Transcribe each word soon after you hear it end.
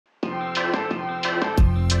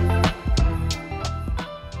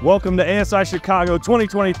Welcome to ASI Chicago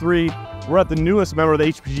 2023. We're at the newest member of the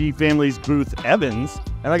HPG family's booth, Evans.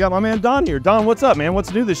 And I got my man Don here. Don, what's up, man?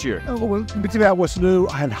 What's new this year? Well, let me tell you about what's new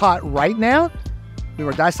and hot right now. We have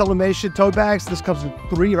our dice sublimation tote bags. This comes with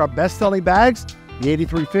 3 of our best-selling bags, the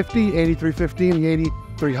 8350, 8350, and the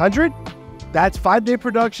 8300. That's 5-day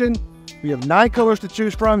production. We have 9 colors to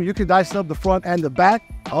choose from. You can dice up the front and the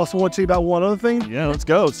back. I also want to tell you about one other thing. Yeah, let's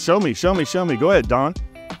go. Show me. Go ahead, Don.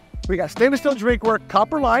 We got stainless steel drinkware,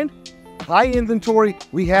 copper lined, high inventory.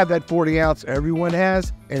 We have that 40 ounce everyone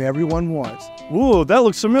has and everyone wants. Ooh, that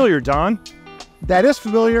looks familiar, Don. That is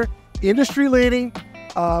familiar. Industry leading,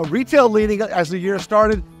 retail leading as the year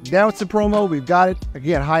started. Now it's a promo. We've got it.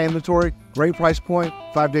 Again, high inventory, great price point,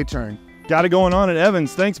 5-day turn. Got it going on at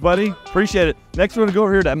Evans. Thanks, buddy. Appreciate it. Next, we're going to go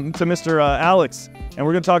over here to Mr. Alex, and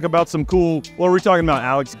we're going to talk about some cool, what are we talking about,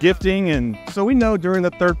 Alex? Gifting and... So we know during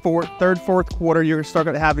the third, fourth quarter, you're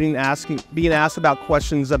starting to being asked about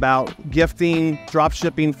questions about gifting, drop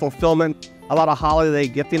shipping, fulfillment, a lot of holiday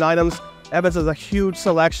gifting items. Evans has a huge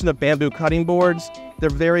selection of bamboo cutting boards. They're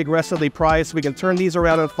very aggressively priced. We can turn these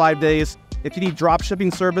around in 5 days. If you need drop shipping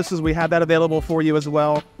services, we have that available for you as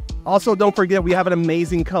well. Also, don't forget, we have an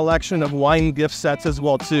amazing collection of wine gift sets as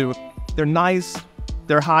well, too. They're nice,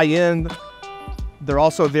 they're high-end, they're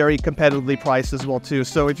also very competitively priced as well, too.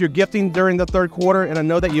 So if you're gifting during the third quarter, and I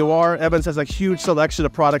know that you are, Evans has a huge selection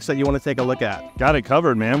of products that you want to take a look at. Got it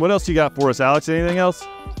covered, man. What else you got for us, Alex? Anything else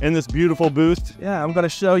in this beautiful booth? Yeah, I'm going to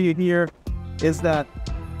show you here is that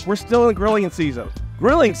we're still in grilling season.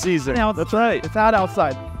 Grilling season, that's right. It's out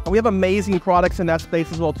outside. And we have amazing products in that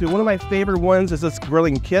space as well, too. One of my favorite ones is this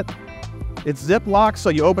grilling kit. It's Ziploc, so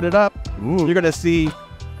you open it up. Ooh. You're gonna see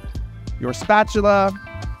your spatula,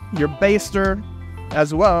 your baster,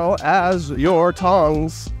 as well as your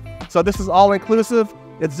tongs. So this is all inclusive.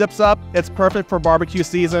 It zips up. It's perfect for barbecue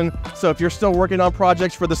season. So if you're still working on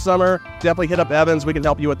projects for the summer, definitely hit up Evans. We can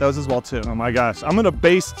help you with those as well, too. Oh my gosh, I'm gonna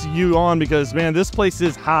base you on because, man, this place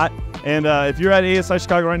is hot. And if you're at ASI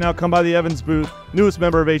Chicago right now, come by the Evans booth, newest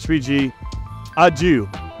member of HPG. Adieu.